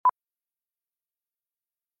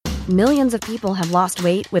Millions of people have lost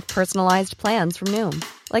weight with personalized plans from Noom.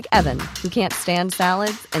 Like Evan, who can't stand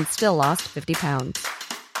salads and still lost 50 pounds.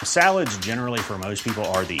 Salads generally for most people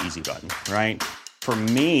are the easy button, right? For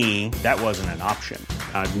me, that wasn't an option.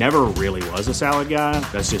 I never really was a salad guy.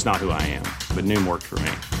 That's just not who I am. But Noom worked for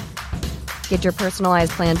me. Get your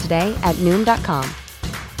personalized plan today at Noom.com.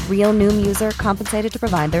 Real Noom user compensated to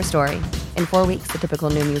provide their story. In 4 weeks, the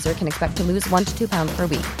typical Noom user can expect to lose 1 to 2 pounds per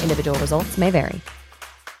week. Individual results may vary.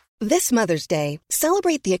 This Mother's Day,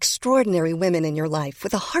 celebrate the extraordinary women in your life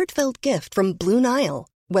with a heartfelt gift from Blue Nile.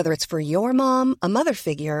 Whether it's for your mom, a mother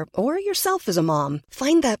figure, or yourself as a mom,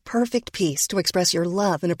 find that perfect piece to express your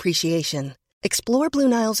love and appreciation. Explore Blue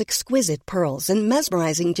Nile's exquisite pearls and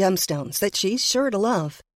mesmerizing gemstones that she's sure to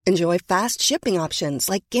love. Enjoy fast shipping options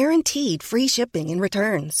like guaranteed free shipping and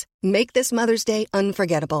returns. Make this Mother's Day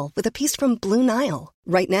unforgettable with a piece from Blue Nile.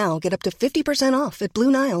 Right now, get up to 50% off at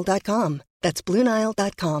BlueNile.com. That's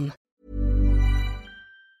BlueNile.com.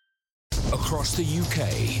 Across the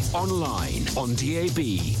UK, online, on DAB,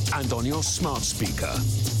 and on your smart speaker.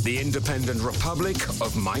 The Independent Republic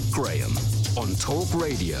of Mike Graham on Talk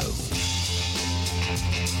Radio.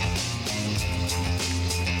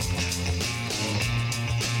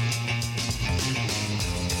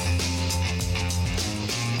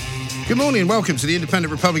 Good morning and welcome to the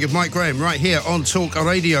Independent Republic of Mike Graham right here on Talk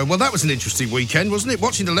Radio. Well, that was an interesting weekend, wasn't it?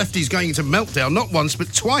 Watching the lefties going into meltdown, not once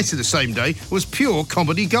but twice in the same day, was pure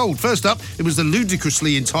comedy gold. First up, it was the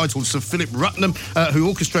ludicrously entitled Sir Philip Rutnam, who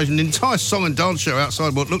orchestrated an entire song and dance show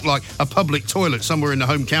outside what looked like a public toilet somewhere in the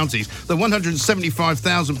home counties. The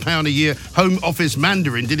 £175,000 a year Home Office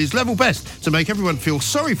Mandarin did his level best to make everyone feel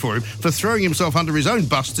sorry for him for throwing himself under his own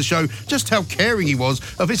bus to show just how caring he was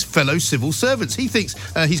of his fellow civil servants. He thinks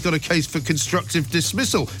he's got a case for constructive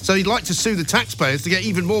dismissal, so he'd like to sue the taxpayers to get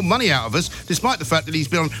even more money out of us, despite the fact that he's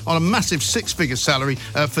been on a massive six-figure salary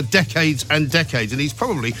for decades and decades, and he's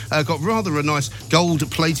probably got rather a nice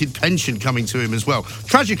gold-plated pension coming to him as well.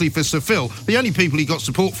 Tragically for Sir Phil, the only people he got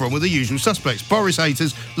support from were the usual suspects: Boris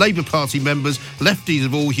haters, Labour Party members, lefties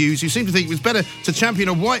of all hues, who seem to think it was better to champion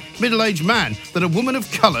a white middle-aged man than a woman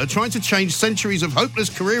of colour trying to change centuries of hopeless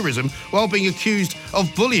careerism while being accused of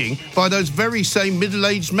bullying by those very same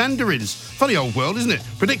middle-aged mandarins. Funny old world, isn't it?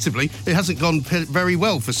 Predictably, it hasn't gone very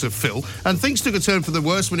well for Sir Phil, and things took a turn for the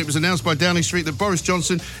worse when it was announced by Downing Street that Boris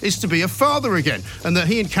Johnson is to be a father again, and that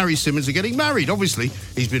he and Carrie Symonds are getting married. Obviously,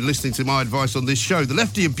 he's been listening to my advice on this show. The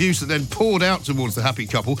lefty abuse that then poured out towards the happy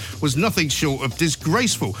couple was nothing short of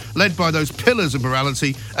disgraceful, led by those pillars of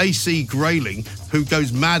morality, AC Grayling, who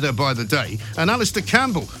goes madder by the day, and Alistair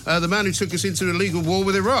Campbell, the man who took us into a legal war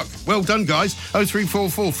with Iraq. Well done, guys.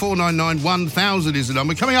 0344 499 1000 is the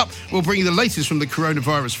number. Coming up, we'll bring you the latest from the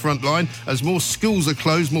coronavirus front line as more schools are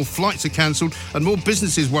closed, more flights are cancelled, and more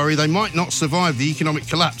businesses worry they might not survive the economic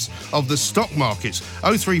collapse of the stock markets.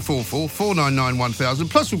 0344 499 1000.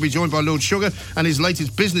 Plus, we'll be joined by Lord Sugar and his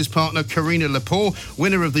latest business partner, Karina Lepore,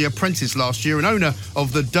 winner of The Apprentice last year and owner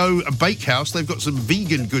of the Dough Bakehouse. They've got some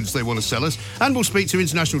vegan goods they want to sell us. And we'll speak to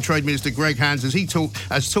International Trade Minister Greg Hands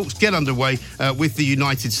as talks get underway with the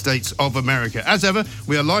United States of America. As ever,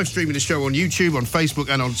 we are live streaming the show on YouTube, on Facebook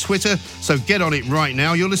and on Twitter, so get on it right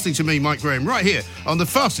now. You're listening to me, Mike Graham, right here on the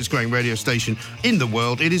fastest growing radio station in the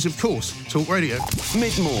world. It is, of course, Talk Radio.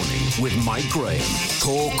 Mid-morning with Mike Graham.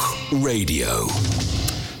 Talk Radio.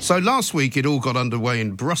 So last week it all got underway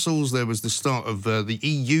in Brussels. There was the start of the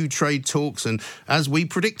EU trade talks, and as we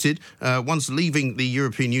predicted, once leaving the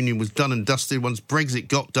European Union was done and dusted, once Brexit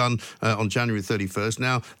got done on January 31st,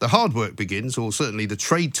 now the hard work begins, or certainly the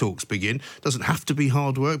trade talks begin. Doesn't have to be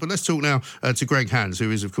hard work, but let's talk now to Greg Hands, who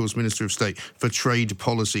is, of course, Minister of State for Trade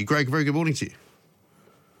Policy. Greg, very good morning to you.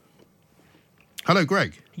 Hello,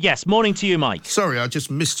 Greg. Yes, morning to you, Mike. Sorry, I just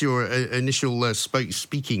missed your initial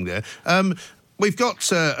speaking there. We've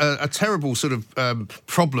got a terrible sort of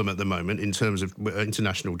problem at the moment in terms of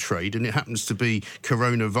international trade, and it happens to be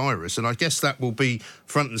coronavirus. And I guess that will be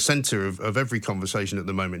front and centre of every conversation at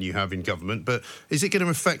the moment you have in government. But is it going to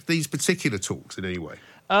affect these particular talks in any way?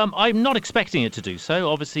 I'm not expecting it to do so.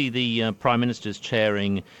 Obviously, the Prime Minister's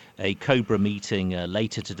chairing a COBRA meeting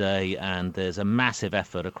later today, and there's a massive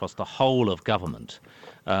effort across the whole of government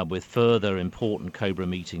with further important COBRA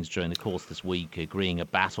meetings during the course of this week, agreeing a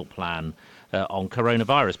battle plan on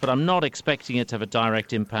coronavirus. But I'm not expecting it to have a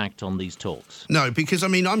direct impact on these talks. No, because, I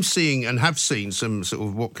mean, I'm seeing and have seen some sort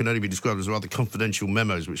of what can only be described as rather confidential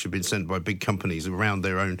memos which have been sent by big companies around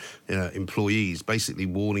their own employees, basically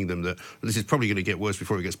warning them that this is probably going to get worse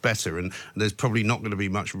before it gets better, and there's probably not going to be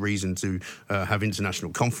much reason to have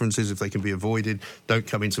international conferences consequences if they can be avoided. Don't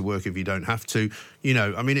come into work if you don't have to.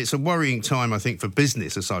 I mean, it's a worrying time, I think, for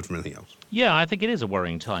business aside from anything else. Yeah, I think it is a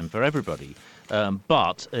worrying time for everybody.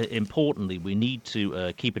 But importantly, we need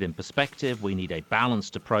to keep it in perspective. We need a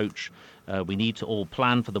balanced approach. We need to all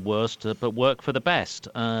plan for the worst, but work for the best.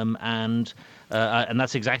 And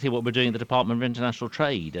that's exactly what we're doing at the Department of International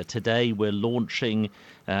Trade. Today, we're launching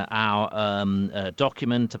our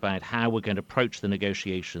document about how we're going to approach the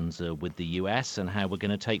negotiations with the US and how we're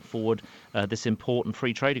going to take forward this important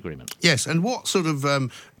free trade agreement. Yes, and what sort of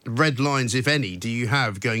red lines, if any, do you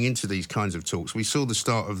have going into these kinds of talks? We saw the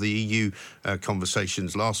start of the EU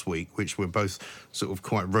conversations last week, which were both sort of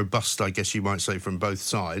quite robust, I guess you might say, from both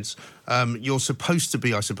sides. You're supposed to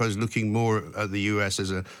be, I suppose, looking more at the US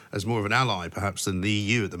as more of an ally, perhaps, than the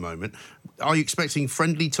EU at the moment. Are you expecting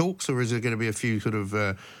friendly talks, or is there going to be a few sort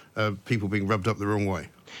of people being rubbed up the wrong way?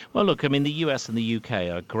 Well, look, I mean, the US and the UK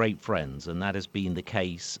are great friends, and that has been the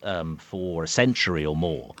case for a century or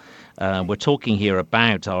more. We're talking here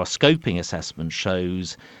about our scoping assessment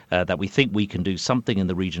shows that we think we can do something in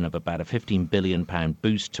the region of about a £15 billion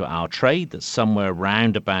boost to our trade. That's somewhere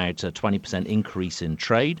around about a 20% increase in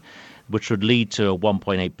trade, which would lead to a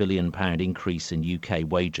 £1.8 billion increase in UK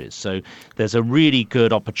wages. So there's a really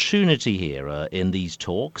good opportunity here in these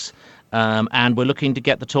talks. And we're looking to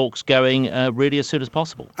get the talks going really as soon as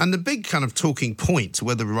possible. And the big kind of talking point,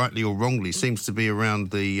 whether rightly or wrongly, seems to be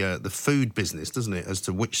around the food business, doesn't it, as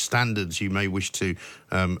to which standards you may wish to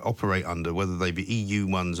operate under, whether they be EU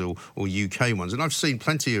ones or UK ones. And I've seen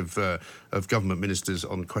plenty of government ministers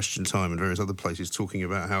on Question Time and various other places talking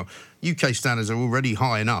about how UK standards are already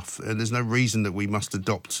high enough, and there's no reason that we must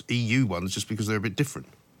adopt EU ones just because they're a bit different.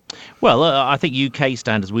 Well, I think UK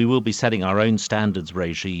standards, we will be setting our own standards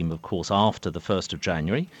regime, of course, after the 1st of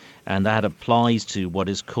January. And that applies to what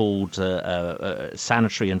is called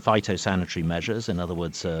sanitary and phytosanitary measures. In other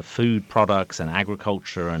words, food products and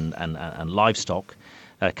agriculture and livestock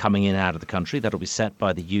coming in out of the country. That'll be set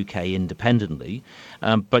by the UK independently.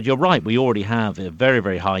 But you're right, we already have very,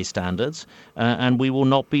 very high standards, and we will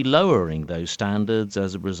not be lowering those standards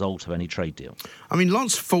as a result of any trade deal. I mean,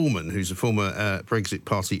 Lance Foreman, who's a former Brexit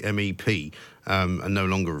Party MEP, and no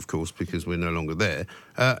longer, of course, because we're no longer there,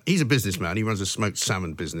 he's a businessman. He runs a smoked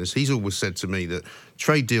salmon business. He's always said to me that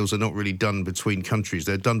trade deals are not really done between countries.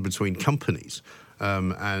 They're done between companies.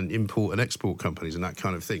 And import and export companies and that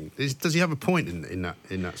kind of thing. Does he have a point in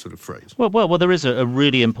that sort of phrase? Well, there is a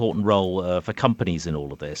really important role for companies in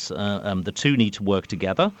all of this. The two need to work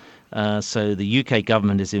together. So the UK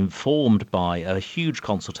government is informed by a huge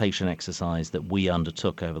consultation exercise that we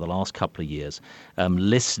undertook over the last couple of years,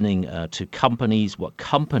 listening to companies, what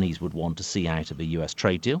companies would want to see out of a US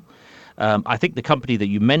trade deal. I think the company that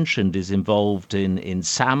you mentioned is involved in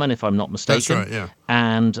salmon, if I'm not mistaken. That's right, yeah.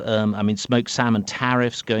 And, smoked salmon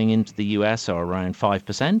tariffs going into the US are around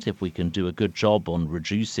 5%, if we can do a good job on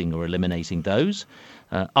reducing or eliminating those.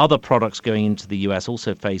 Other products going into the US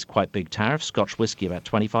also face quite big tariffs. Scotch whisky about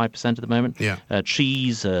 25% at the moment. Yeah.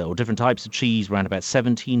 Cheese or different types of cheese around about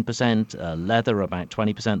 17%. Leather about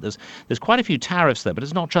 20%. There's quite a few tariffs there, but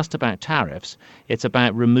it's not just about tariffs. It's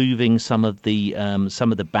about removing some of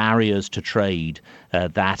the barriers to trade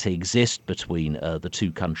that exist between the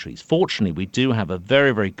two countries. Fortunately, we do have a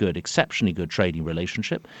very, very good, exceptionally good trading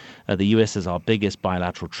relationship. The US is our biggest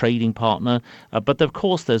bilateral trading partner, but of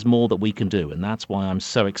course there's more that we can do, and that's why I'm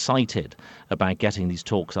so excited about getting these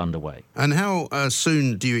talks underway. And how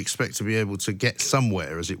soon do you expect to be able to get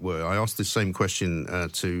somewhere, as it were? I asked this same question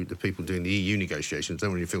to the people doing the EU negotiations.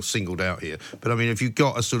 Don't really feel singled out here, but I mean, have you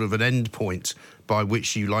got a sort of an end point by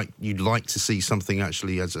which you'd like to see something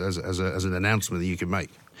actually as an announcement that you can make?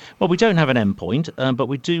 Well, we don't have an end point, but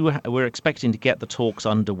we're expecting to get the talks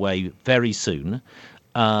underway very soon.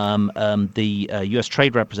 The US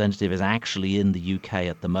Trade Representative is actually in the UK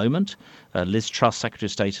at the moment. Liz Truss, Secretary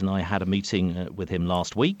of State, and I had a meeting with him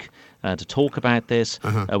last week to talk about this.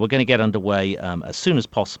 We're going to get underway as soon as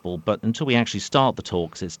possible, but until we actually start the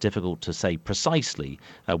talks, it's difficult to say precisely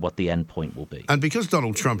what the end point will be. And because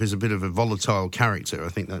Donald Trump is a bit of a volatile character, I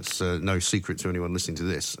think that's no secret to anyone listening to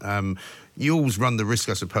this, you always run the risk,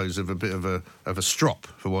 I suppose, of a bit of a strop,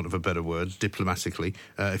 for want of a better word, diplomatically,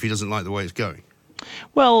 if he doesn't like the way it's going.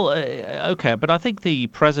 Well, okay, but I think the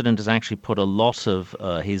president has actually put a lot of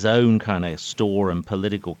his own kind of store and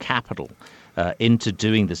political capital into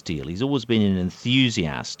doing this deal. He's always been an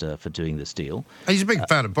enthusiast for doing this deal. And he's a big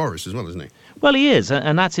fan of Boris as well, isn't he? Well, he is,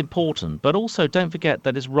 and that's important. But also, don't forget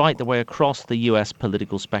that it's right the way across the US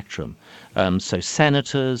political spectrum. So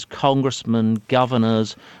senators, congressmen,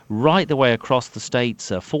 governors, right the way across the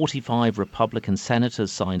states. 45 Republican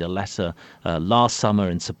senators signed a letter last summer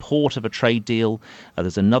in support of a trade deal.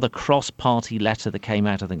 There's another cross-party letter that came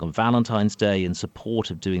out, I think, on Valentine's Day in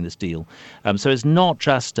support of doing this deal. So it's not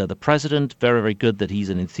just the president, very, very good that he's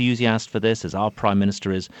an enthusiast for this, as our prime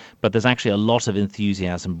minister is, but there's actually a lot of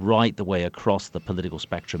enthusiasm right the way across the political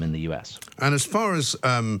spectrum in the US. And as far as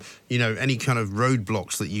any kind of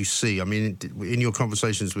roadblocks that you see, I mean, in your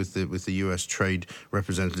conversations with the US trade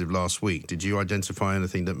representative last week, did you identify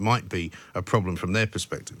anything that might be a problem from their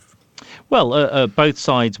perspective? Well, both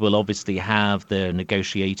sides will obviously have their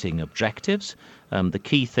negotiating objectives. The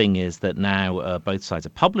key thing is that now both sides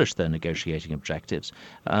have published their negotiating objectives,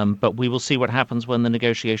 but we will see what happens when the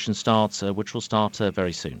negotiation starts, which will start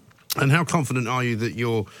very soon. And how confident are you that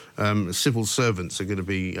your civil servants are going to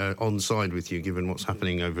be on side with you, given what's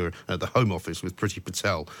happening over at the Home Office with Priti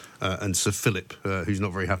Patel and Sir Philip, who's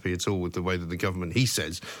not very happy at all with the way that the government, he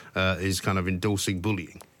says, is kind of endorsing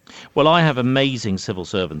bullying? Well, I have amazing civil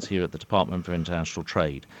servants here at the Department for International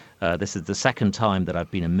Trade. This is the second time that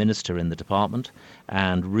I've been a minister in the department,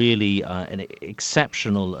 and really an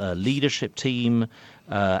exceptional leadership team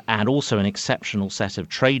and also an exceptional set of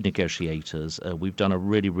trade negotiators. We've done a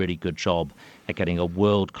really, really good job at getting a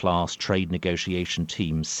world-class trade negotiation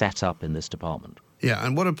team set up in this department. Yeah,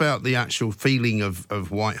 and what about the actual feeling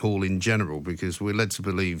of Whitehall in general? Because we're led to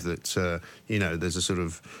believe that, there's a sort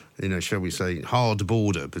of, shall we say, hard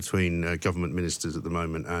border between government ministers at the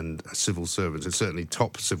moment and civil servants, and certainly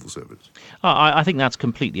top civil servants. I think that's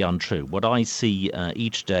completely untrue. What I see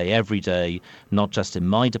each day, every day, not just in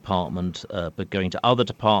my department, but going to other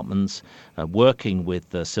departments, working with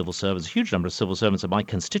civil servants, a huge number of civil servants are my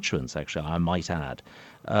constituents, actually, I might add.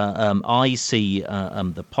 I see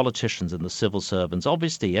the politicians and the civil servants.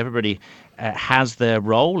 Obviously, everybody has their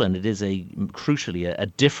role, and it is crucially a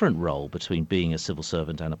different role between being a civil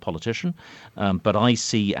servant and a politician. But I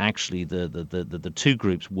see actually the two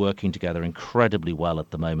groups working together incredibly well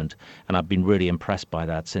at the moment, and I've been really impressed by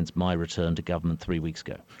that since my return to government 3 weeks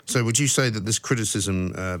ago. So would you say that this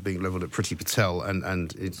criticism being levelled at Priti Patel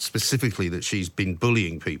and specifically that she's been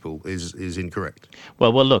bullying people is incorrect?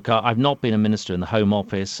 Well, look, I've not been a minister in the Home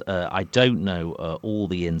Office. I don't know all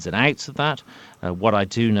the ins and outs of that. What I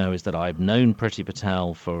do know is that I've known Priti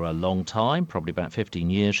Patel for a long time, probably about 15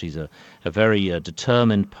 years. She's a very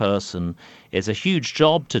determined person. It's a huge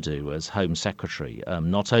job to do as Home Secretary,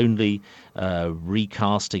 not only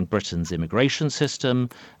recasting Britain's immigration system,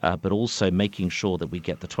 but also making sure that we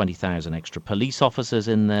get the 20,000 extra police officers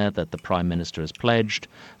in there that the Prime Minister has pledged.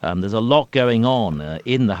 There's a lot going on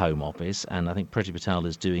in the Home Office, and I think Priti Patel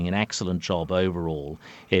is doing an excellent job overall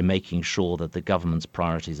in making sure that the government's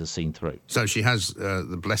priorities are seen through. So she has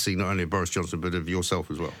the blessing not only of Boris Johnson, but of yourself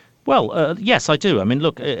as well? Well, yes, I do. I mean,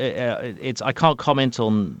 look, I can't comment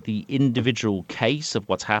on the individual case of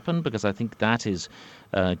what's happened because I think that is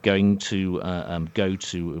going to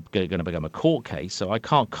become a court case. So I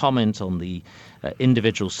can't comment on the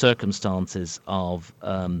individual circumstances of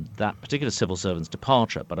that particular civil servant's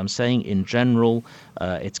departure. But I'm saying in general,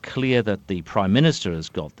 it's clear that the Prime Minister has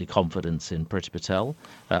got the confidence in Priti Patel.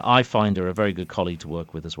 I find her a very good colleague to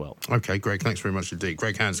work with as well. OK, Greg, thanks very much indeed.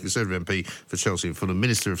 Greg Hands, Conservative MP for Chelsea and Fulham,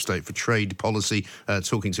 Minister of State for Trade Policy,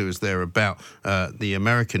 talking to us there about the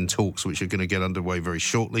American talks, which are going to get underway very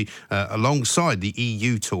shortly, alongside the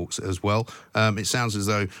EU talks as well. It sounds as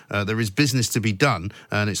though there is business to be done,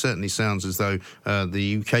 and it certainly sounds as though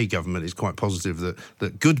the UK government is quite positive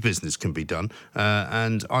that good business can be done,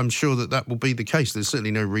 and I'm sure that will be the case. There's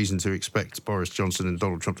certainly no reason to expect Boris Johnson and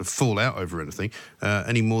Donald Trump to fall out over anything,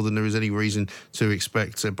 any more than there is any reason to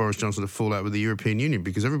expect Boris Johnson to fall out with the European Union,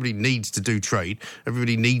 because everybody needs to do trade,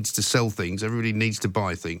 everybody needs to sell things, everybody needs to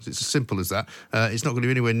buy things. It's as simple as that. It's not going to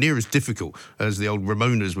be anywhere near as difficult as the old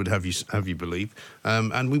Ramonas would have you believe.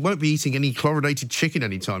 And we won't be eating any chlorinated chicken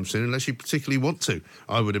anytime soon unless you particularly want to,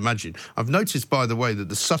 I would imagine. I've noticed, by the way, that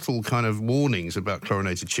the subtle kind of warnings about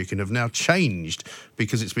chlorinated chicken have now changed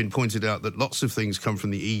because it's been pointed out that lots of things come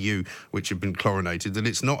from the EU which have been chlorinated, that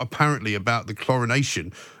it's not apparently about the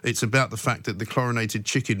chlorination, it's about the fact that the chlorinated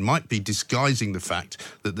chicken might be disguising the fact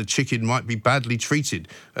that the chicken might be badly treated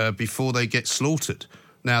before they get slaughtered.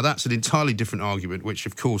 Now, that's an entirely different argument, which,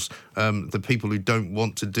 of course, the people who don't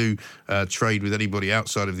want to do trade with anybody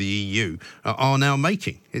outside of the EU are now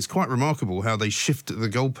making. It's quite remarkable how they shift the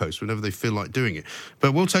goalposts whenever they feel like doing it.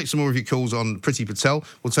 But we'll take some more of your calls on Priti Patel.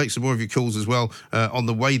 We'll take some more of your calls as well on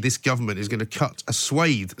the way this government is going to cut a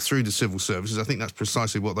swathe through the civil services. I think that's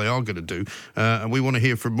precisely what they are going to do. And we want to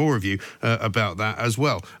hear from more of you about that as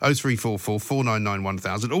well. 0344 499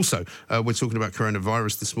 1000. Also, we're talking about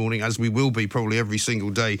coronavirus this morning, as we will be probably every single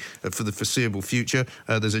day for the foreseeable future.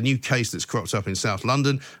 There's a new case that's cropped up in South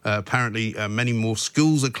London. Apparently, many more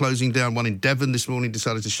schools are closing down. One in Devon this morning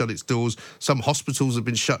decided to shut its doors. Some hospitals have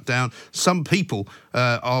been shut down. Some people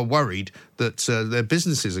are worried that their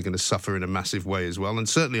businesses are going to suffer in a massive way as well. And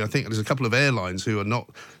certainly I think there's a couple of airlines who are not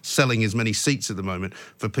selling as many seats at the moment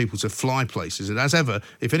for people to fly places. And as ever,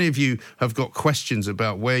 if any of you have got questions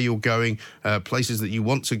about where you're going, places that you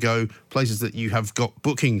want to go, places that you have got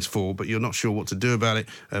bookings for, but you're not sure what to do about it,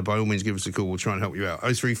 by all means give us a call. We'll try and help you out.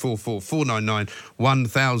 0344 499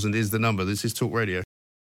 1000 is the number. This is Talk Radio.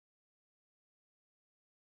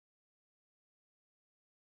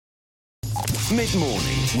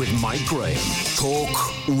 Mid-morning with Mike Graham.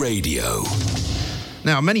 Talk Radio.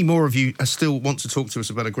 Now, many more of you still want to talk to us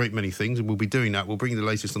about a great many things, and we'll be doing that. We'll bring you the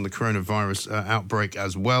latest on the coronavirus outbreak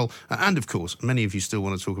as well. And, of course, many of you still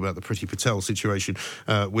want to talk about the Priti Patel situation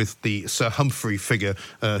with the Sir Humphrey figure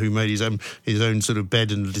who made his own sort of bed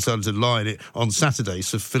and decided to lie in it on Saturday,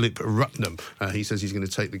 Sir Philip Rutnam. He says he's going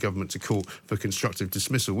to take the government to court for constructive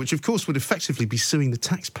dismissal, which, of course, would effectively be suing the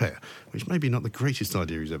taxpayer, which may be not the greatest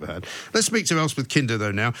idea he's ever had. Let's speak to Elspeth Kinder,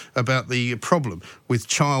 though, now, about the problem with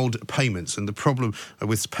child payments and the problem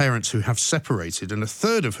with parents who have separated, and a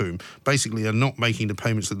third of whom basically are not making the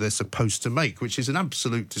payments that they're supposed to make, which is an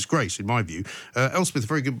absolute disgrace in my view. Elspeth,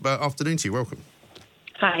 very good afternoon to you. Welcome.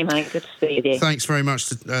 Hi, Mike. Good to see you. Thanks very much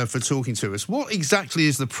for talking to us. What exactly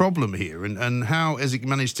is the problem here, and how has it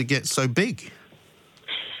managed to get so big?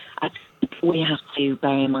 I think we have to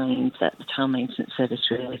bear in mind that the child maintenance service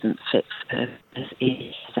really isn't fit for purpose.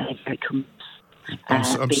 It's very cumbersome.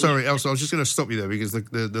 I'm sorry, Elsa, I was just going to stop you there because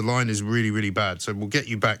the line is really, really bad. So we'll get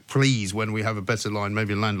you back, please, when we have a better line,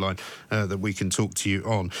 maybe a landline that we can talk to you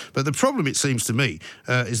on. But the problem, it seems to me,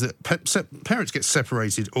 is that parents get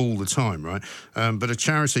separated all the time, right? But a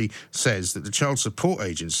charity says that the Child Support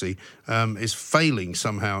Agency is failing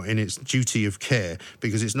somehow in its duty of care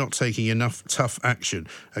because it's not taking enough tough action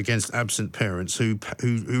against absent parents who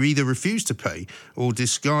either refuse to pay or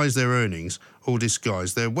disguise their earnings or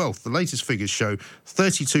disguise their wealth. The latest figures show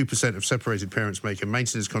 32% of separated parents make a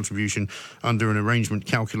maintenance contribution under an arrangement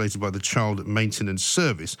calculated by the Child Maintenance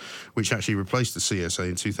Service, which actually replaced the CSA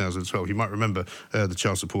in 2012. You might remember the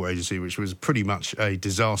Child Support Agency, which was pretty much a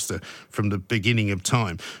disaster from the beginning of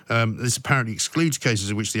time. This apparently excludes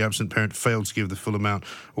cases in which the absent parent failed to give the full amount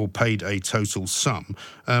or paid a total sum.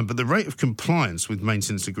 But the rate of compliance with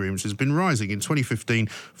maintenance agreements has been rising. In 2015,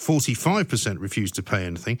 45% refused to pay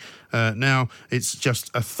anything. Now, it's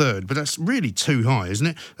just a third, but that's really too high, isn't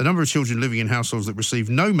it? The number of children living in households that receive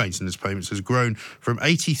no maintenance payments has grown from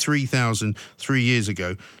 83,000 3 years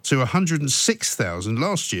ago to 106,000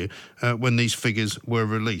 last year when these figures were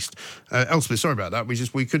released. Elspeth, sorry about that.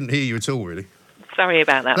 We couldn't hear you at all, really. Sorry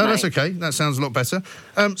about that, No, Mike. that's okay. That sounds a lot better.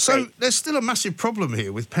 So there's still a massive problem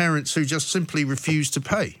here with parents who just simply refuse to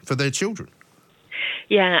pay for their children.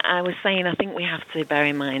 Yeah, I was saying I think we have to bear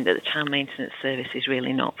in mind that the Child Maintenance Service is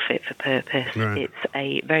really not fit for purpose. Right. It's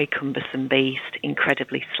a very cumbersome beast,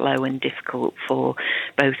 incredibly slow and difficult for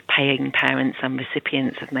both paying parents and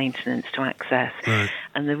recipients of maintenance to access. Right.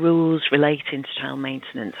 And the rules relating to child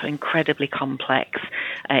maintenance are incredibly complex,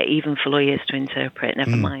 even for lawyers to interpret,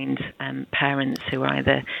 never mind parents who are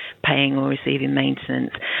either paying or receiving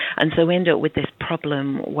maintenance. And so we end up with this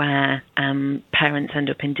problem where parents end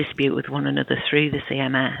up in dispute with one another through the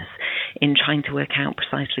CMS in trying to work out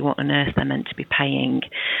precisely what on earth they're meant to be paying.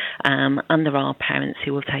 And there are parents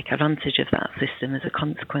who will take advantage of that system as a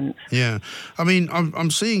consequence. Yeah. I mean,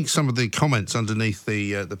 I'm seeing some of the comments underneath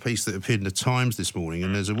the piece that appeared in the Times this morning,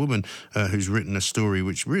 and there's a woman who's written a story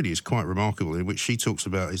which really is quite remarkable, in which she talks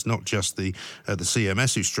about it's not just the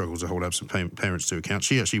CMS who struggles to hold absent parents to account.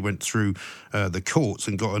 She actually went through the courts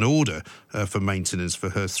and got an order for maintenance for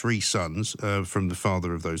her three sons from the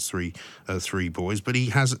father of those three boys, but he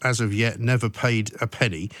has, as of yet, never paid a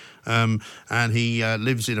penny, and he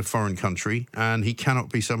lives in a foreign country, and he cannot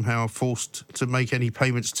be somehow forced to make any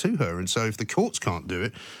payments to her. And so if the courts can't do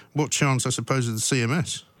it, what chance, I suppose, of the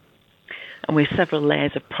CMS? And with several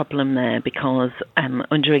layers of problem there, because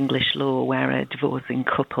under English law, where a divorcing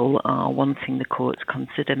couple are wanting the court to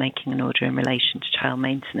consider making an order in relation to child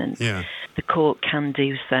maintenance, the court can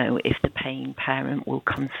do so if the paying parent will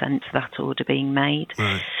consent to that order being made.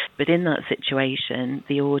 Right. But in that situation,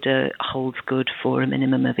 the order holds good for a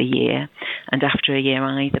minimum of a year, and after a year,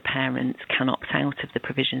 either parent can opt out of the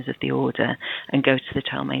provisions of the order and go to the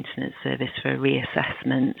Child Maintenance Service for a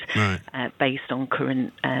reassessment based on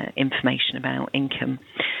current information about income.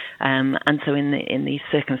 And so in these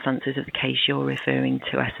circumstances of the case you're referring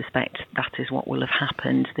to, I suspect that is what will have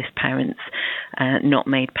happened. This parent's not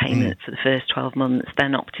made payments for the first 12 months,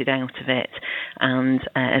 then opted out of it and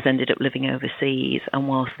has ended up living overseas. And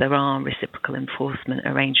whilst there are reciprocal enforcement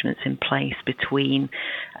arrangements in place between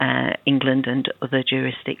England and other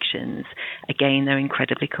jurisdictions, again, they're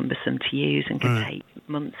incredibly cumbersome to use and can take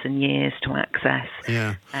months and years to access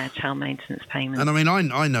child maintenance payments. And I mean,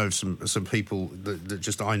 I know some people that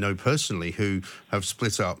just I know personally who have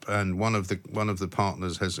split up, and one of the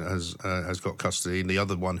partners has got custody, and the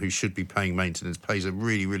other one, who should be paying maintenance, pays a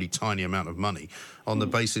really, really tiny amount of money on the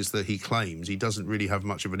basis that he claims he doesn't really have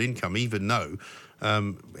much of an income, even though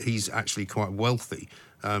he's actually quite wealthy.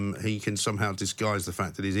 He can somehow disguise the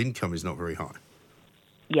fact that his income is not very high.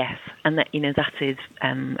 Yes, and that is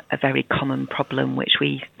a very common problem which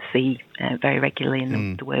we see very regularly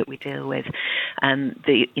in the work we deal with.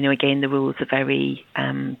 Again, the rules are very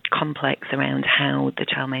complex around how the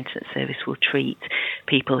Child Maintenance Service will treat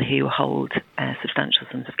people who hold substantial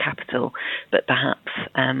sums of capital, but perhaps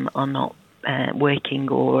are not working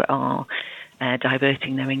or are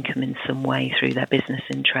diverting their income in some way through their business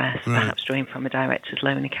interests, perhaps drawing from a director's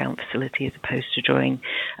loan account facility as opposed to drawing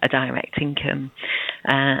a direct income.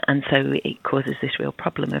 And so it causes this real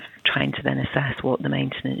problem of trying to then assess what the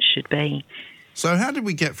maintenance should be. So how did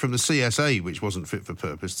we get from the CSA, which wasn't fit for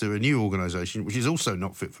purpose, to a new organisation which is also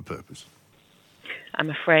not fit for purpose? I'm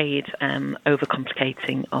afraid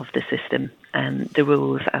overcomplicating of the system. The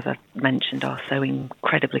rules, as I've mentioned, are so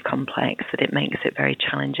incredibly complex that it makes it very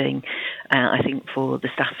challenging, I think, for the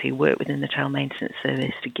staff who work within the Child Maintenance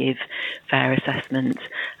Service to give fair assessment,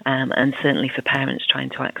 and certainly for parents trying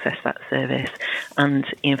to access that service. And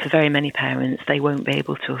for very many parents, they won't be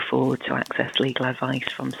able to afford to access legal advice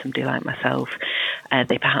from somebody like myself.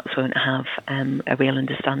 They perhaps won't have a real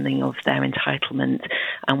understanding of their entitlement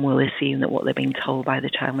and will assume that what they're being told by the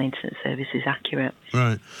Child Maintenance Service is accurate.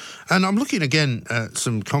 Right. And I'm looking again at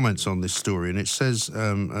some comments on this story, and it says,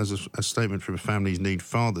 as a statement from a Families Need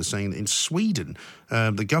Father, saying that in Sweden,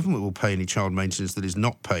 the government will pay any child maintenance that is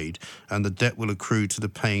not paid, and the debt will accrue to the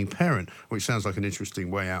paying parent, which sounds like an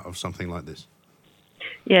interesting way out of something like this.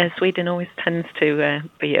 Yeah, Sweden always tends to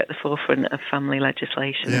be at the forefront of family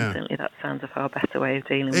legislation, and certainly that sounds a far better way of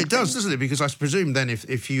dealing with it. It does, doesn't it? Because I presume then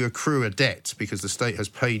if you accrue a debt because the state has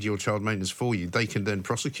paid your child maintenance for you, they can then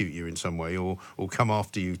prosecute you in some way or come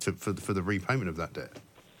after you for the repayment of that debt.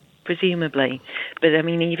 Presumably, but I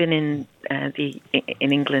mean, even in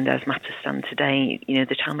England, as matters stand today,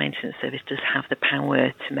 the Child Maintenance Service does have the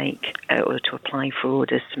power to make or to apply for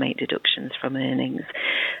orders to make deductions from earnings,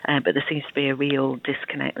 but there seems to be a real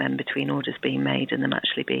disconnect then between orders being made and them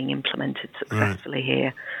actually being implemented successfully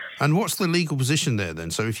here. And what's the legal position there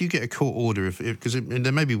then? So if you get a court order, because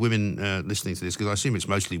there may be women listening to this, because I assume it's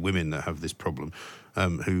mostly women that have this problem,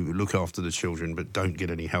 who look after the children but don't get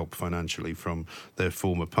any help financially from their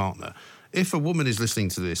former partner. If a woman is listening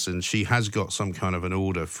to this and she has got some kind of an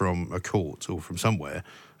order from a court or from somewhere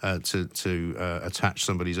to attach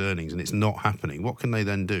somebody's earnings and it's not happening, what can they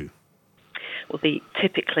then do? Well,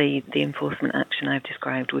 typically the enforcement action I've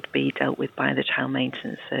described would be dealt with by the Child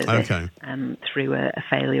Maintenance Service through a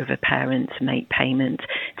failure of a parent to make payment,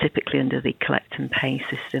 typically under the collect and pay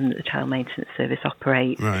system that the Child Maintenance Service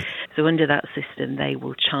operates. Right. So under that system, they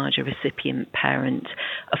will charge a recipient parent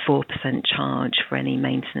a 4% charge for any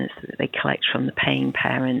maintenance that they collect from the paying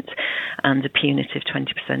parent and a punitive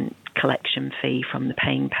 20% collection fee from the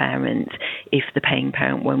paying parent if the paying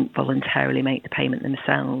parent won't voluntarily make the payment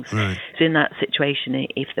themselves. Right. So in that situation,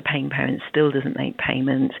 if the paying parent still doesn't make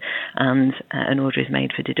payment and an order is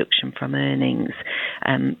made for deduction from earnings,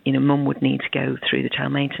 mum would need to go through the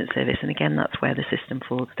Child Maintenance Service, and again that's where the system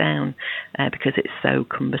falls down because it's so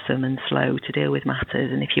cumbersome and slow to deal with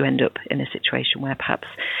matters. And if you end up in a situation where perhaps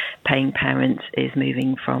paying parent is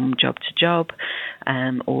moving from job to job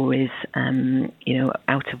or is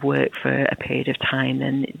out of work for a period of time,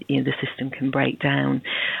 then the system can break down,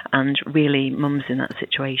 and really mums in that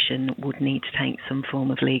situation would need to take some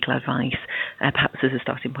form of legal advice, perhaps as a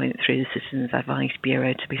starting point through the Citizens Advice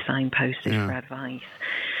Bureau to be signposted for advice.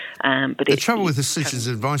 But the trouble with the Citizens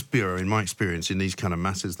Advice Bureau, in my experience, in these kind of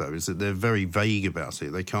matters, though, is that they're very vague about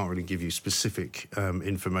it. They can't really give you specific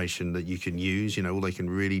information that you can use. You know, all they can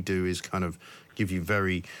really do is kind of give you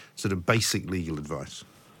very sort of basic legal advice.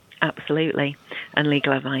 Absolutely. And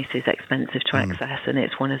legal advice is expensive to access, and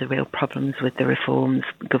it's one of the real problems with the reforms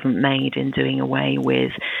the government made in doing away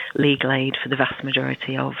with legal aid for the vast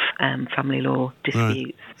majority of family law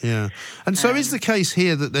disputes. Right. Yeah. And so is the case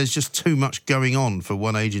here that there's just too much going on for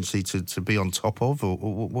one agency to be on top of, or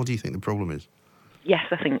what do you think the problem is? Yes,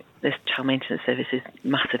 I think the Child Maintenance Service is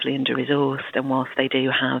massively under-resourced, and whilst they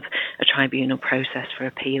do have a tribunal process for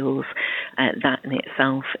appeals, that in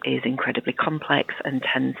itself is incredibly complex and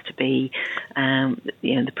tends to be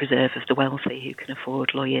the preserve of the wealthy who can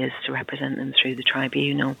afford lawyers to represent them through the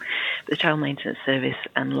tribunal. But the Child Maintenance Service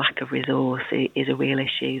and lack of resource is a real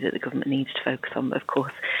issue that the government needs to focus on, but of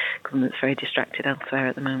course government's very distracted elsewhere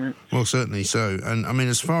at the moment. Well, certainly so. And I mean,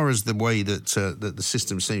 as far as the way that the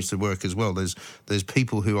system seems to work as well, there's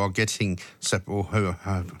people who are getting or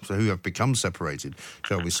who have become separated,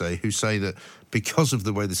 shall we say, who say that because of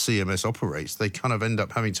the way the CMS operates, they kind of end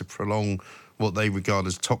up having to prolong what they regard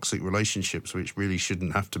as toxic relationships, which really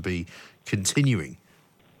shouldn't have to be continuing.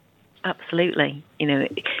 Absolutely. You know,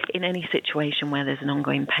 in any situation where there's an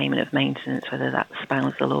ongoing payment of maintenance, whether that's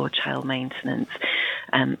spousal or child maintenance,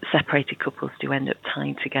 separated couples do end up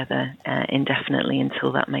tied together indefinitely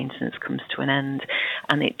until that maintenance comes to an end.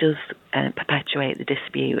 And it does perpetuate the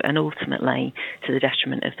dispute, and ultimately to the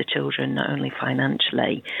detriment of the children, not only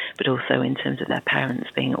financially, but also in terms of their parents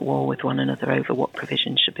being at war with one another over what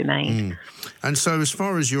provisions should be made. And so as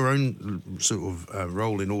far as your own sort of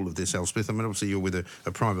role in all of this, Elspeth, I mean, obviously you're with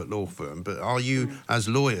a private law firm, but are you, as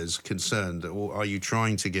lawyers, concerned, or are you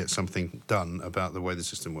trying to get something done about the way the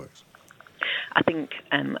system works? I think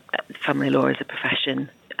family law as a profession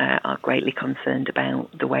are greatly concerned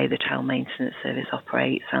about the way the Child Maintenance Service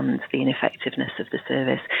operates and the ineffectiveness of the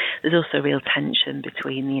service. There's also real tension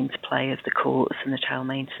between the interplay of the courts and the Child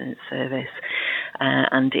Maintenance Service,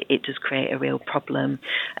 and it does create a real problem.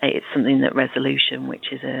 It's something that Resolution,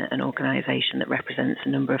 which is an organisation that represents a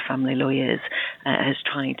number of family lawyers, has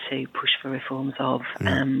tried to push for reforms of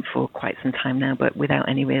for quite some time now, but without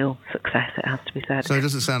any real success, it has to be said. So it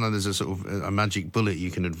doesn't sound like there's a sort of a magic bullet you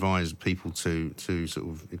can advise people to sort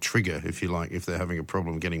of trigger, if you like, if they're having a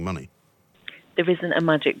problem getting money. There isn't a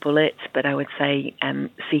magic bullet, but I would say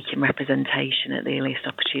seeking representation at the earliest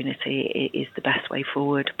opportunity is the best way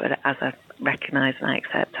forward. But as I recognise and I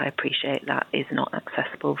accept, I appreciate that is not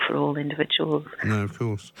accessible for all individuals. No, of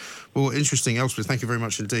course. Well, interesting. Elspeth, thank you very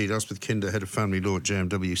much indeed. Elspeth Kinder, Head of Family Law at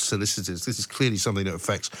JMW Solicitors. This is clearly something that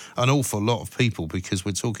affects an awful lot of people, because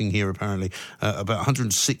we're talking here apparently about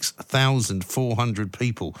 106,400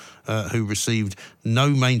 people who received no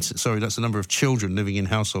maintenance. Sorry, that's the number of children living in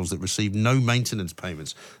households that received no maintenance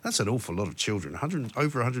payments. That's an awful lot of children.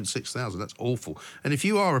 Over 106,000. That's awful. And if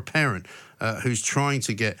you are a parent who's trying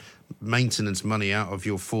to get maintenance money out of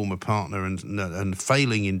your former partner and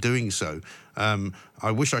failing in doing so,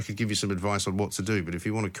 I wish I could give you some advice on what to do, but if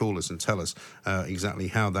you want to call us and tell us exactly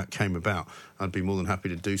how that came about, I'd be more than happy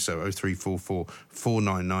to do so. 0344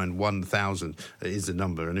 499 1000 is the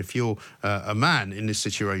number. And if you're a man in this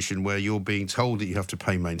situation where you're being told that you have to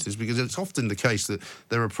pay maintenance, because it's often the case that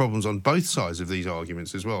there are problems on both sides of these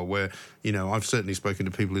arguments as well, where, you know, I've certainly spoken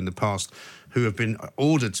to people in the past who have been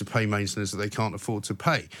ordered to pay maintenance that they can't afford to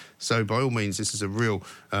pay. So by all means, this is a real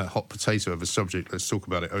hot potato of a subject. Let's talk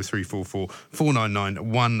about it. 0344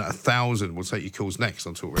 499 1000. We'll take your calls next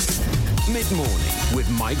on Talk Radio. Mid-morning with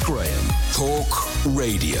Mike Graham. Talk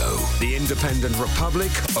Radio. The Independent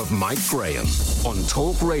Republic of Mike Graham on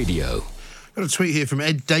Talk Radio. Got a tweet here from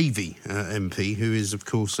Ed Davey, MP, who is, of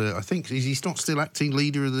course, I think he's not still acting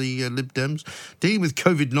leader of the Lib Dems. Dealing with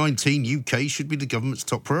COVID-19, UK should be the government's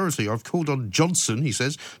top priority. I've called on Johnson, he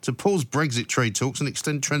says, to pause Brexit trade talks and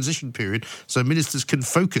extend transition period so ministers can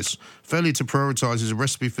focus. Failure to prioritise is a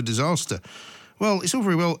recipe for disaster. Well, it's all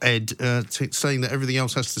very well, Ed, saying that everything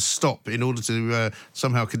else has to stop in order to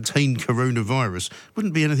somehow contain coronavirus.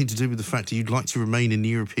 Wouldn't be anything to do with the fact that you'd like to remain in the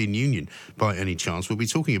European Union by any chance. We'll be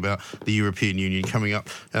talking about the European Union coming up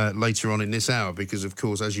later on in this hour because, of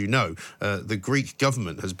course, as you know, the Greek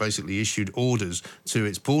government has basically issued orders to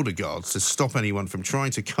its border guards to stop anyone from trying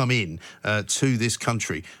to come in to this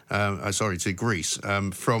country, to Greece,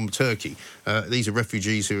 from Turkey. These are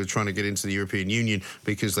refugees who are trying to get into the European Union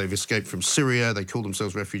because they've escaped from Syria. They call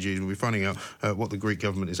themselves refugees. We'll be finding out what the Greek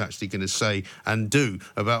government is actually going to say and do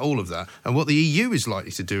about all of that, and what the EU is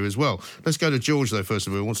likely to do as well. Let's go to George, though, first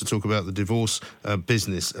of all, who wants to talk about the divorce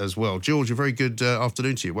business as well. George, a very good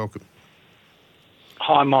afternoon to you. Welcome.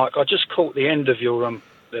 Hi, Mike. I just caught the end of your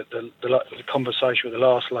the conversation with the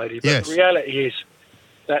last lady. But Yes. the reality is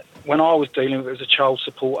that when I was dealing with it as a child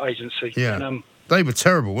support agency, and, they were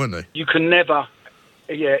terrible, weren't they? you can never,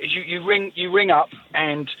 you ring up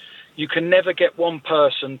and you can never get one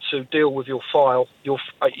person to deal with your file.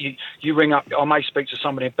 You ring up. I may speak to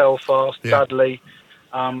somebody in Belfast, Dudley,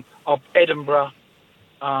 Edinburgh.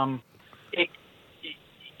 I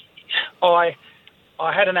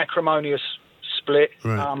had an acrimonious split.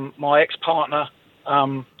 Right. My ex-partner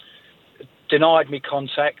denied me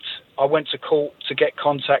contact. I went to court to get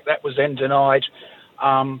contact. That was then denied.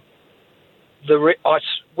 When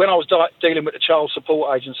I was dealing with the child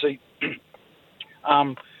support agency,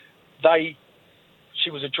 she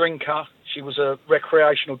was a drinker. She was a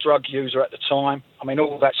recreational drug user at the time. I mean,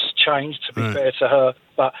 all that's changed, to be fair to her,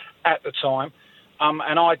 but at the time.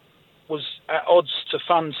 And I was at odds to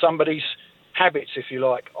fund somebody's habits, if you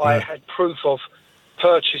like. I had proof of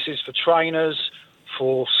purchases for trainers,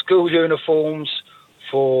 for school uniforms,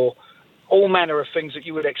 for all manner of things that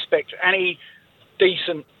you would expect any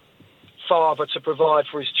decent father to provide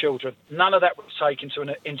for his children. None of that was taken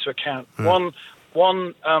into account. One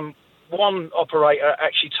operator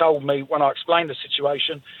actually told me when I explained the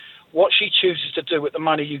situation, what she chooses to do with the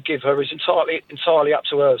money you give her is entirely up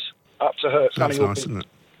to her. It's none of your business. Isn't it?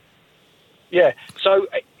 Yeah. So,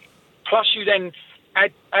 plus you then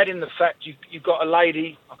add in the fact you've got a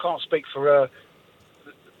lady. I can't speak for her,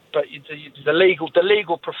 but the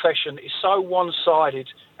legal profession is so one-sided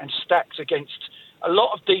and stacked against a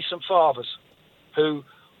lot of decent fathers who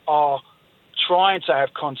are trying to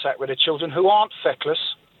have contact with their children, who aren't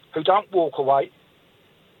feckless, who don't walk away.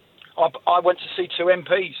 I went to see two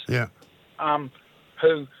MPs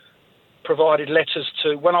who provided letters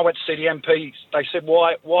to... When I went to see the MPs, they said,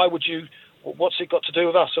 why would you... What's it got to do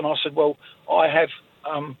with us? And I said, well, I have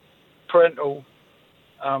parental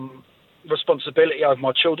responsibility over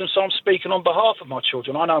my children, so I'm speaking on behalf of my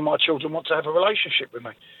children. I know my children want to have a relationship with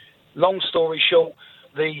me. Long story short,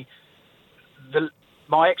 my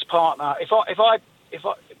ex-partner... If I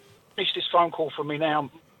finish this phone call from me now,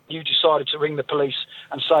 you decided to ring the police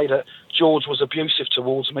and say that George was abusive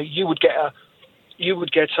towards me, you would get a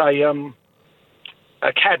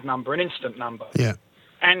CAD number, an incident number. Yeah.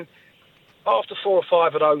 And after 4 or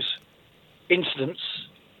 5 of those incidents,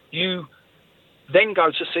 you then go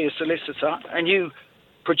to see a solicitor and you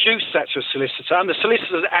produce that to a solicitor, and the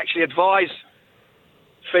solicitors actually advise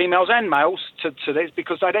females and males to this,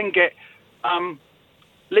 because they then get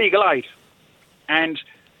legal aid, and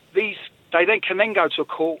they then can go to a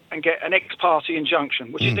court and get an ex parte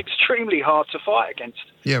injunction, which is extremely hard to fight against.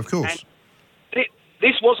 Yeah, of course. And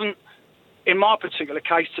this wasn't, in my particular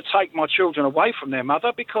case, to take my children away from their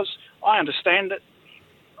mother, because I understand that,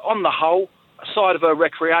 on the whole, aside of her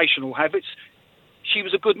recreational habits, she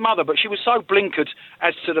was a good mother, but she was so blinkered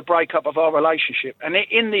as to the breakup of our relationship. And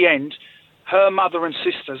in the end, her mother and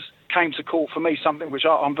sisters came to court for me, something which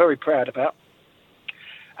I'm very proud about,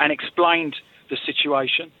 and explained the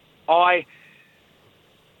situation. I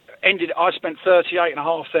spent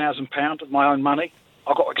 £38,500 of my own money.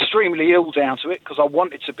 I got extremely ill down to it because I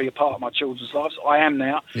wanted to be a part of my children's lives. I am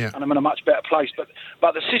now, and I'm in a much better place.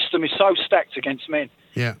 But the system is so stacked against men.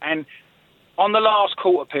 Yeah. And on the last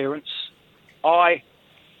court appearance, it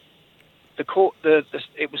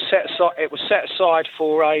was set aside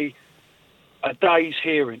for a day's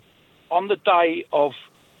hearing. On the day of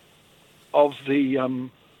the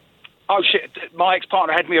my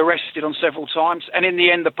ex-partner had me arrested on several times, and in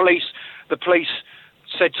the end, the police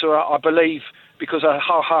said to her, I believe, because her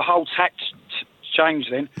whole tact changed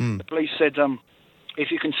then, the police said,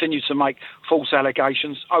 if you continue to make false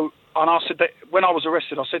allegations... And I said that when I was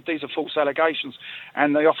arrested, I said, these are false allegations.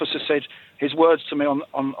 And the officer said, his words to me on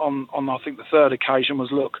I think the third occasion was,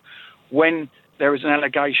 look, when there is an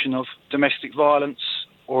allegation of domestic violence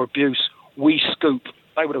or abuse, we scoop.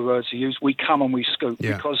 They were the words he used. We come and we scoop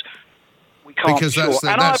because we can't. Because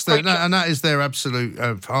that is their absolute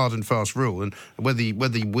hard and fast rule. And whether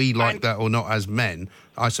we like that or not as men,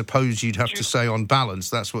 I suppose you'd have to say on balance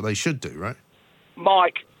that's what they should do, right?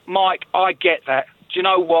 Mike, I get that. Do you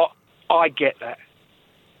know what? I get that,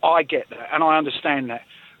 and I understand that.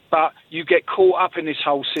 But you get caught up in this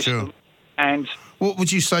whole system. Sure. And what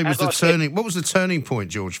would you say was what was the turning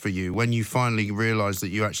point, George, for you when you finally realised that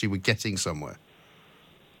you actually were getting somewhere?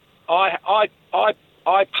 I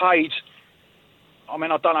paid. I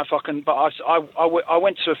mean, I don't know if I can, but I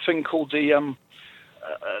went to a thing called the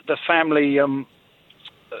family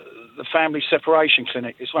separation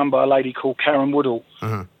clinic. It's run by a lady called Karen Woodall.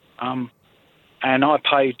 Uh-huh. And I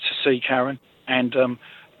paid to see Karen, and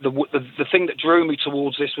the thing that drew me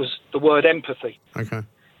towards this was the word empathy. Okay.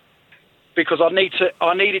 because I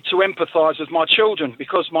needed to empathise with my children,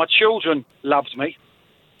 because my children loved me.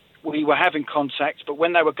 We were having contact, but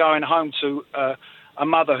when they were going home to a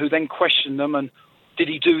mother who then questioned them, and did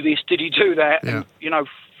he do this, did he do that? Yeah. And,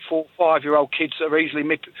 4 or 5-year-old kids are easily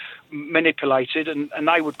manipulated, and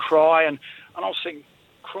they would cry, and I was thinking,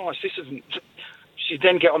 Christ, this isn't... She'd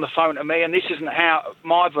then get on the phone to me, and this isn't how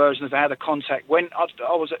my version of how the contact went. I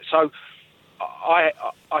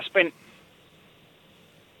spent,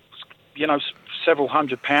 several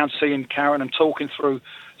 £100 seeing Karen and talking through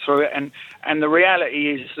it, and the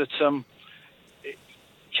reality is that, and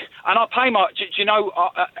I pay my,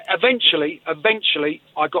 eventually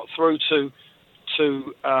I got through to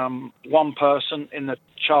one person in the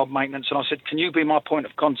child maintenance, and I said, can you be my point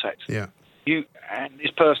of contact? Yeah. And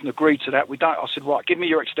this person agreed to that. I said, right, give me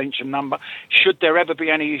your extension number. Should there ever be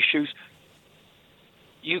any issues,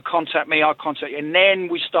 you contact me, I contact you. And then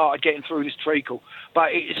we started getting through this treacle.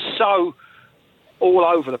 But it is so all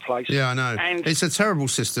over the place. Yeah, I know. And it's a terrible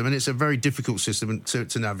system, and it's a very difficult system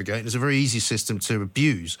to navigate. It's a very easy system to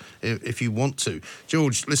abuse if you want to.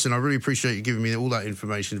 George, listen, I really appreciate you giving me all that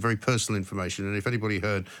information, very personal information. And if anybody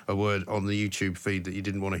heard a word on the YouTube feed that you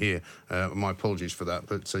didn't want to hear, my apologies for that.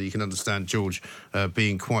 But so you can understand George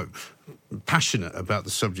being quite passionate about the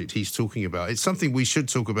subject he's talking about. It's something we should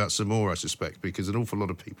talk about some more, I suspect, because an awful lot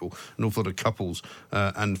of people, an awful lot of couples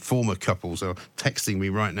and former couples are texting me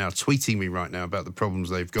right now, tweeting me right now about the problems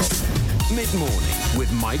they've got. Mid-morning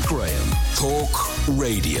with Mike Graham. Talk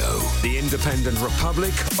Radio. The Independent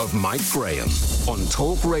Republic of Mike Graham on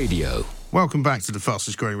Talk Radio. Welcome back to the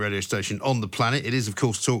fastest growing radio station on the planet. It is, of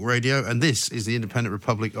course, Talk Radio, and this is the Independent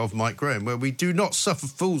Republic of Mike Graham, where we do not suffer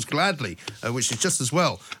fools gladly, which is just as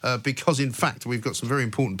well, because, in fact, we've got some very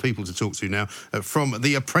important people to talk to now. From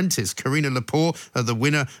The Apprentice, Karina Lepore, the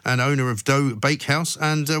winner and owner of Dough Bakehouse,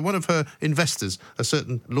 and one of her investors, a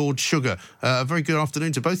certain Lord Sugar. A very good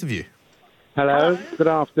afternoon to both of you. Hello, good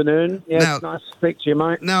afternoon. Yes, Now- nice to speak to you,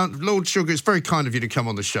 mate. Now, Lord Sugar, it's very kind of you to come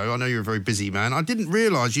on the show. I know you're a very busy man. I didn't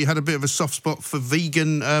realise you had a bit of a soft spot for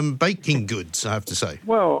vegan baking goods, I have to say.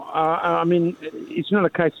 Well, I mean, it's not a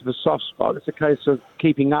case of a soft spot. It's a case of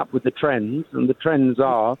keeping up with the trends, and the trends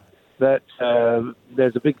are that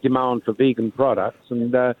there's a big demand for vegan products,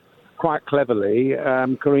 and quite cleverly,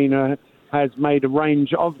 Karina has made a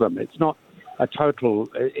range of them. It's not a total.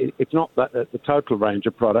 It's not the total range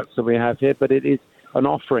of products that we have here, but it is an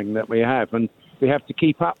offering that we have, and we have to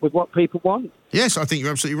keep up with what people want. Yes, I think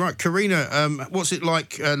you're absolutely right. Karina, what's it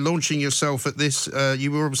like launching yourself at this?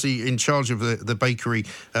 You were obviously in charge of the bakery,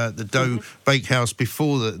 the Dough Bakehouse,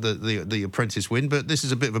 before the Apprentice win, but this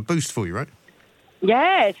is a bit of a boost for you, right?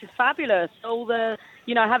 Yes, it's fabulous. All the,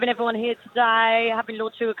 having everyone here today, having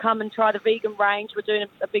Lord Sugar come and try the vegan range. We're doing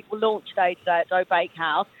a big launch day today at Dough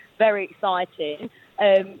Bakehouse. Very exciting.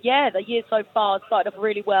 The year so far has started off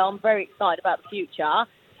really well. I'm very excited about the future.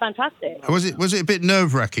 Fantastic. Was it a bit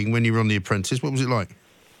nerve-wracking when you were on The Apprentice? What was it like?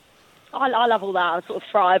 I love all that. I sort of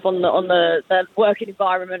thrive on the working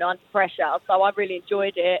environment under pressure, so I really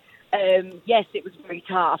enjoyed it. Yes, it was very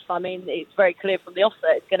tough. I mean, it's very clear from the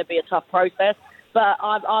offset it's going to be a tough process, but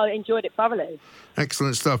I enjoyed it thoroughly.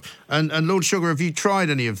 Excellent stuff. And Lord Sugar, have you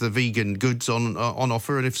tried any of the vegan goods on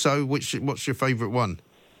offer? And if so, what's your favourite one?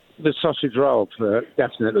 The sausage roll,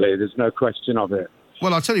 definitely. There's no question of it.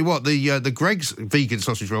 Well, I'll tell you what, the Greggs vegan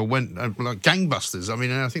sausage roll went like gangbusters. I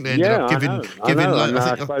mean, I think they ended up giving.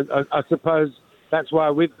 I suppose that's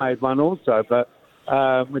why we've made one also, but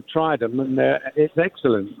we've tried them, and it's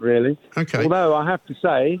excellent, really. Okay. Although I have to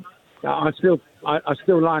say, I still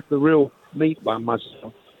like the real meat one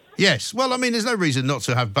myself. Yes. Well, I mean, there's no reason not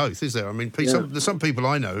to have both, is there? I mean, some people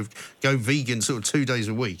I know go vegan sort of 2 days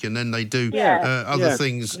a week, and then they do other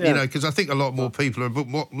things, because I think a lot more people are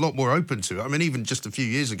a lot more open to it. I mean, even just a few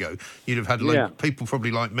years ago, you'd have had people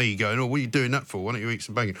probably like me going, oh, what are you doing that for? Why don't you eat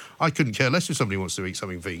some bacon? I couldn't care less if somebody wants to eat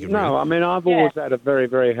something vegan. No, really. I mean, I've always had a very,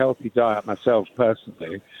 very healthy diet myself,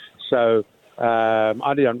 personally. So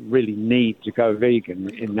I don't really need to go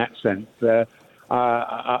vegan in that sense.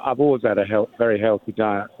 I've always had a very healthy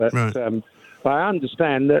diet, but I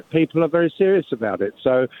understand that people are very serious about it,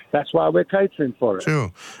 so that's why we're catering for it.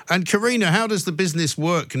 Sure. And Karina, how does the business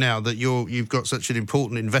work now that you've got such an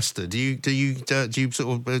important investor? Do you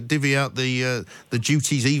sort of divvy out the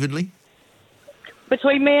duties evenly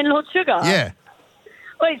between me and Lord Sugar? Yeah.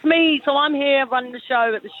 Well, it's me, so I'm here running the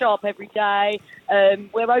show at the shop every day.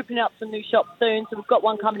 We're opening up some new shops soon, so we've got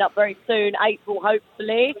one coming up very soon, April,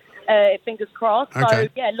 hopefully. Fingers crossed. Okay.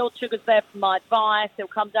 So, Lord Sugar's there for my advice. He'll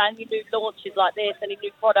come down, any new launches like this, any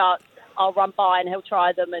new products, I'll run by and he'll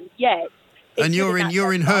try them. And, And you're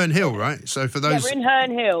in Herne Hill, right? So for those... we're in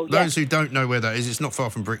Herne Hill, Those who don't know where that is, it's not far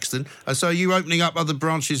from Brixton. So are you opening up other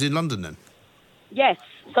branches in London then? Yes.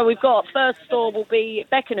 So we've got, first store will be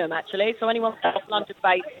Beckenham, actually. So anyone South London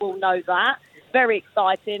based will know that. Very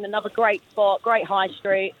exciting. Another great spot, great high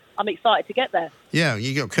street. I'm excited to get there. Yeah,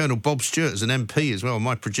 you got Colonel Bob Stewart as an MP as well.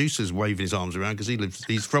 My producer's waving his arms around because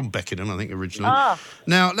he's from Beckenham, I think, originally.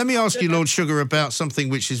 Now, let me ask you, Lord Sugar, about something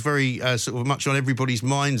which is very sort of much on everybody's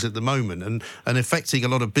minds at the moment and affecting a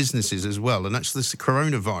lot of businesses as well, and that's this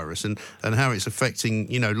coronavirus and how it's affecting,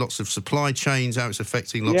 lots of supply chains, how it's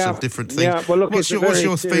affecting lots of different things. Yeah, well, look, what's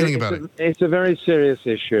your feeling about it? It's a very serious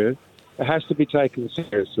issue. It has to be taken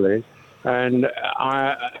seriously. And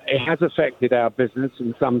it has affected our business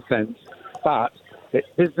in some sense, but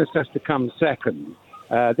business has to come second.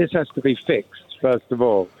 This has to be fixed, first of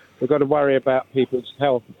all. We've got to worry about people's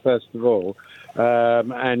health, first of all.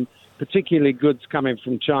 And particularly goods coming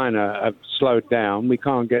from China have slowed down. We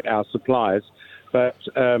can't get our supplies. But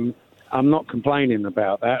I'm not complaining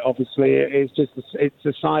about that. Obviously, it's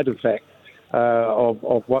a side effect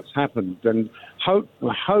of what's happened. And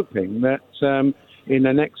we're hoping that... in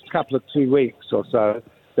the next couple of 2 weeks or so,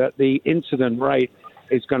 that the incident rate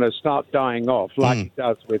is going to start dying off like it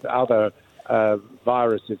does with other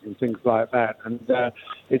viruses and things like that. And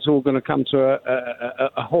it's all going to come to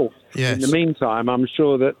a halt. Yes. In the meantime, I'm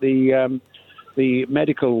sure that the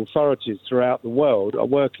medical authorities throughout the world are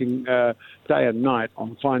working day and night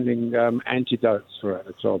on finding antidotes for it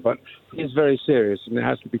at all. But it's very serious and it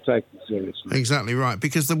has to be taken seriously. Exactly right,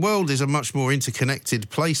 because the world is a much more interconnected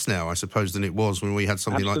place now, I suppose, than it was when we had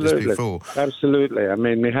something like this before. Absolutely. I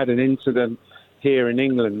mean, we had an incident here in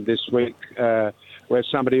England this week where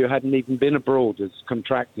somebody who hadn't even been abroad has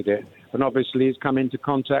contracted it, and obviously has come into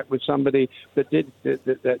contact with somebody that did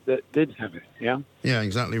have it. Yeah,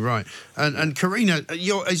 exactly right. And Karina,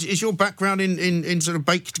 is your background in sort of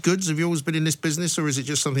baked goods? Have you always been in this business, or is it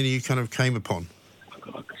just something that you kind of came upon?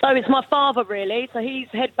 So it's my father, really. So he's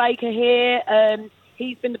head baker here.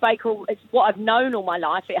 He's been the baker. It's what I've known all my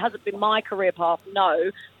life. It hasn't been my career path, no,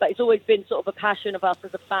 but it's always been sort of a passion of us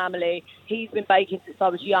as a family. He's been baking since I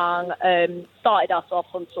was young. Started us off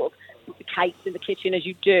on sort of the cakes in the kitchen, as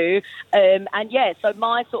you do. So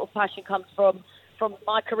my sort of passion comes from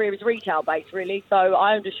my career is retail based, really. So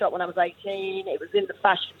I owned a shop when I was 18. It was in the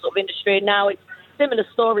fashion sort of industry. And now it's a similar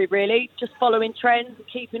story, really. Just following trends and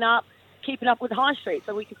keeping up with the high street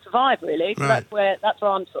so we can survive, really. So that's where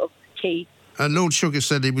I'm sort of key. Lord Sugar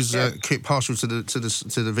said he was partial to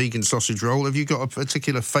the vegan sausage roll. Have you got a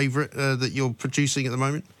particular favourite that you're producing at the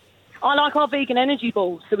moment? I like our vegan energy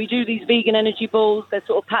balls. So we do these vegan energy balls. They're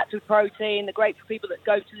sort of packed with protein. They're great for people that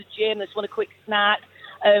go to the gym. They just want a quick snack.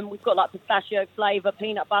 We've got like pistachio flavour,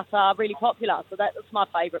 peanut butter, really popular. So that's my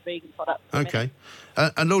favourite vegan product. Okay.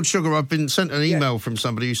 And Lord Sugar, I've been sent an email from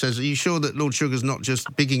somebody who says, are you sure that Lord Sugar's not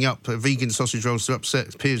just bigging up vegan sausage rolls to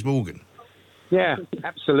upset Piers Morgan? Yeah,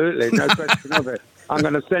 absolutely. No question of it. I'm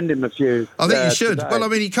going to send him a few. I think you should. Today. Well, I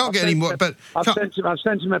mean, he can't get any more. But I've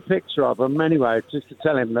sent him a picture of them anyway, just to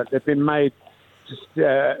tell him that they've been made just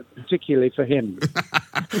particularly for him.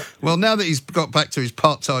 Well, now that he's got back to his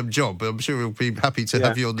part-time job, I'm sure he'll be happy to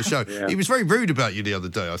have you on the show. Yeah. He was very rude about you the other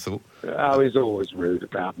day, I thought. Oh, he's always rude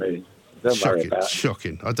about me. Don't worry about it.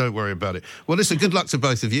 Shocking. I don't worry about it. Well, listen, good luck to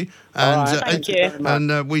both of you. And, thank you.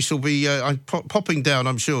 And we shall be popping down,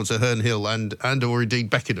 I'm sure, to Herne Hill and or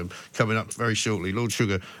indeed Beckenham coming up very shortly. Lord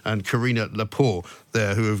Sugar and Karina Lepore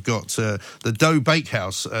there, who have got the Dough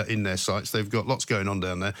Bakehouse in their sights. They've got lots going on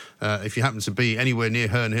down there. If you happen to be anywhere near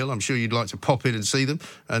Herne Hill, I'm sure you'd like to pop in and see them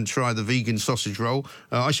and try the vegan sausage roll.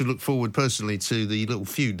 I should look forward personally to the little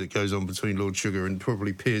feud that goes on between Lord Sugar and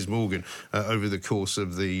probably Piers Morgan over the course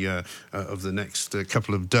of the next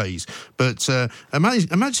couple of days. But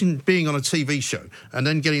imagine being on a TV show and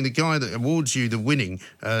then getting the guy that awards you the winning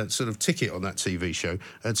sort of ticket on that TV show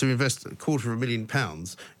to invest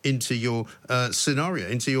 £250,000 into your scenario,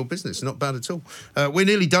 into your business. Not bad at all. We're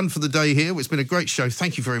nearly done for the day here. It's been a great show.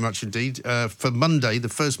 Thank you very much indeed. For Monday, the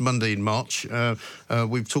first Monday in March,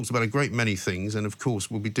 we've talked about a great many things, and of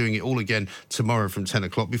course we'll be doing it all again tomorrow from 10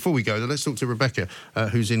 o'clock. Before we go, let's talk to Rebecca,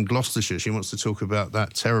 who's in Gloucestershire. She wants to talk about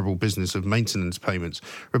that terrible business of maintenance payments.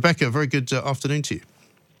 Rebecca, very good afternoon to you.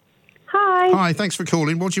 Hi. Hi, thanks for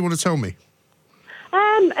calling. What do you want to tell me?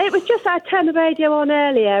 It was just I turned the radio on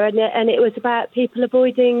earlier, and it was about people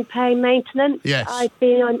avoiding paying maintenance. Yes. I've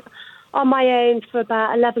been on my own for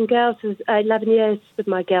about 11 years with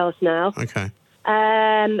my girls now. Okay.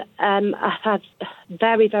 I've had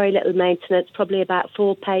very, very little maintenance, probably about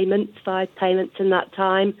 5 payments in that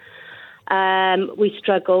time. We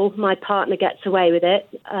struggle. My partner gets away with it.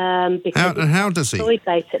 Because how does he?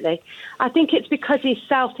 Basically, I think it's because he's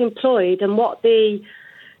self-employed, and what the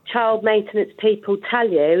child maintenance people tell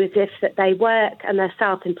you is if that they work and they're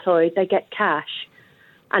self-employed, they get cash,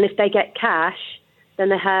 and if they get cash, then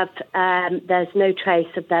they have there's no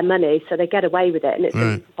trace of their money, so they get away with it, and it's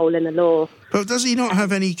a hole in the law. But does he not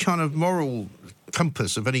have any kind of moral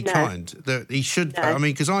compass of any kind that he should? I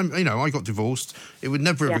mean, because I got divorced. It would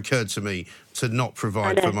never have occurred to me to not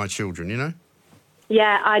provide for my children. You know.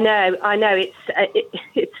 Yeah, I know.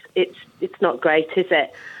 It's not great, is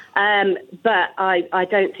it? But I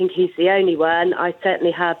don't think he's the only one. I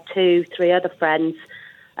certainly have 2-3 other friends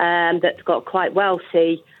that's got quite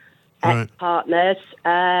wealthy ex-partners,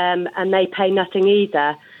 and they pay nothing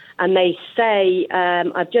either. And they say,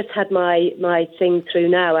 I've just had my thing through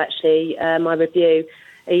now, actually, my review.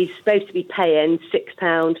 He's supposed to be paying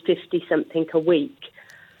 £6.50 something a week.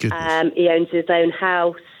 He owns his own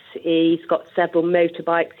house. He's got several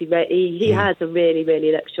motorbikes. He has a really,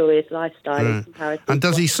 really luxurious lifestyle in comparison. And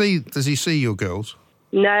does he see your girls?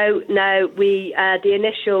 No. We the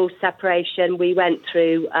initial separation, we went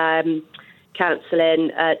through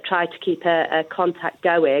counselling, tried to keep a contact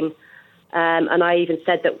going, and I even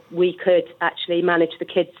said that we could actually manage the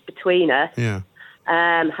kids between us,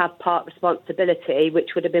 have part responsibility,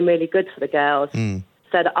 which would have been really good for the girls,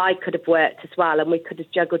 so that I could have worked as well, and we could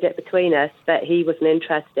have juggled it between us, but he wasn't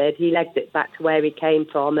interested. He legged it back to where he came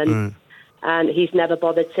from, and he's never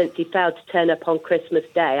bothered since. He failed to turn up on Christmas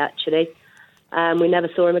Day, actually. We never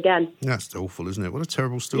saw him again. That's awful, isn't it? What a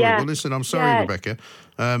terrible story. Yeah. Well, listen, I'm sorry, Rebecca.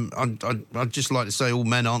 I'd just like to say all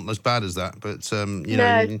men aren't as bad as that, but, I'm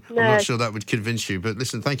not sure that would convince you. But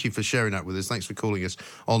listen, thank you for sharing that with us. Thanks for calling us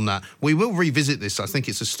on that. We will revisit this. I think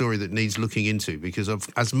it's a story that needs looking into because of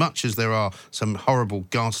as much as there are some horrible,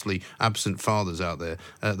 ghastly, absent fathers out there,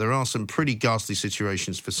 there are some pretty ghastly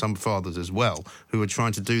situations for some fathers as well who are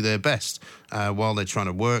trying to do their best while they're trying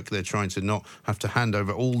to work. They're trying to not have to hand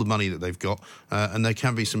over all the money that they've got. And there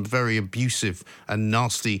can be some very abusive and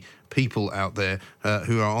nasty people out there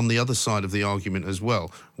who are on the other side of the argument as well.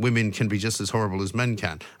 Women can be just as horrible as men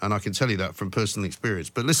can, and I can tell you that from personal experience.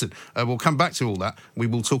 But listen, we'll come back to all that. We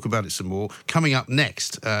will talk about it some more coming up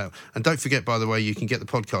next. And don't forget, by the way, you can get the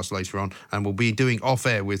podcast later on, and we'll be doing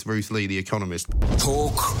Off-Air with Ruth Lee, The Economist.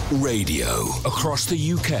 Talk Radio across the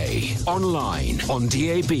UK, online, on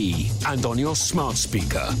DAB and on your smart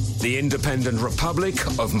speaker. The Independent Republic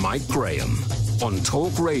of Mike Graham on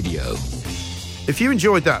Talk Radio. If you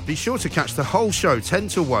enjoyed that, be sure to catch the whole show 10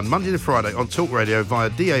 till 1, Monday to Friday on Talk Radio via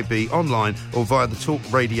DAB, online or via the Talk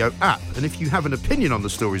Radio app. And if you have an opinion on the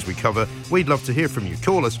stories we cover, we'd love to hear from you.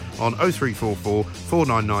 Call us on 0344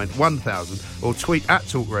 499 1000 or tweet at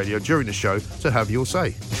Talk Radio during the show to have your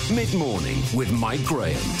say. Mid-morning with Mike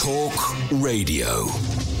Graham. Talk Radio.